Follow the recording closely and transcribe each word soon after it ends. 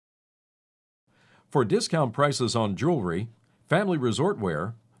For discount prices on jewelry, family resort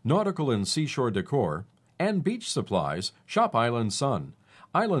wear, nautical and seashore decor, and beach supplies, shop Island Sun.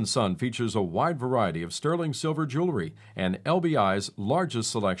 Island Sun features a wide variety of sterling silver jewelry and LBI's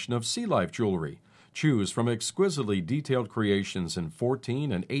largest selection of sea life jewelry. Choose from exquisitely detailed creations in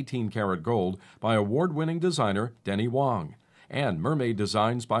 14 and 18 karat gold by award-winning designer Denny Wong and mermaid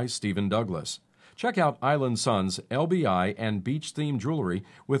designs by Stephen Douglas. Check out Island Sun's LBI and beach-themed jewelry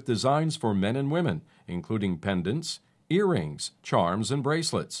with designs for men and women, including pendants, earrings, charms, and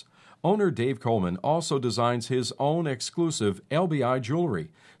bracelets. Owner Dave Coleman also designs his own exclusive LBI jewelry,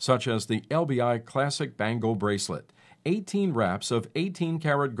 such as the LBI Classic Bangle Bracelet. 18 wraps of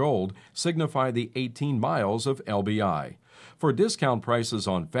 18-karat gold signify the 18 miles of LBI. For discount prices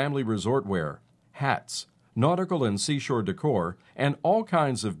on family resort wear, hats, nautical and seashore decor, and all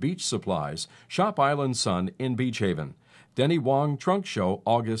kinds of beach supplies, shop Island Sun in Beach Haven. Denny Wong Trunk Show,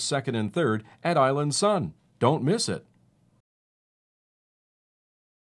 August 2nd and 3rd at Island Sun. Don't miss it.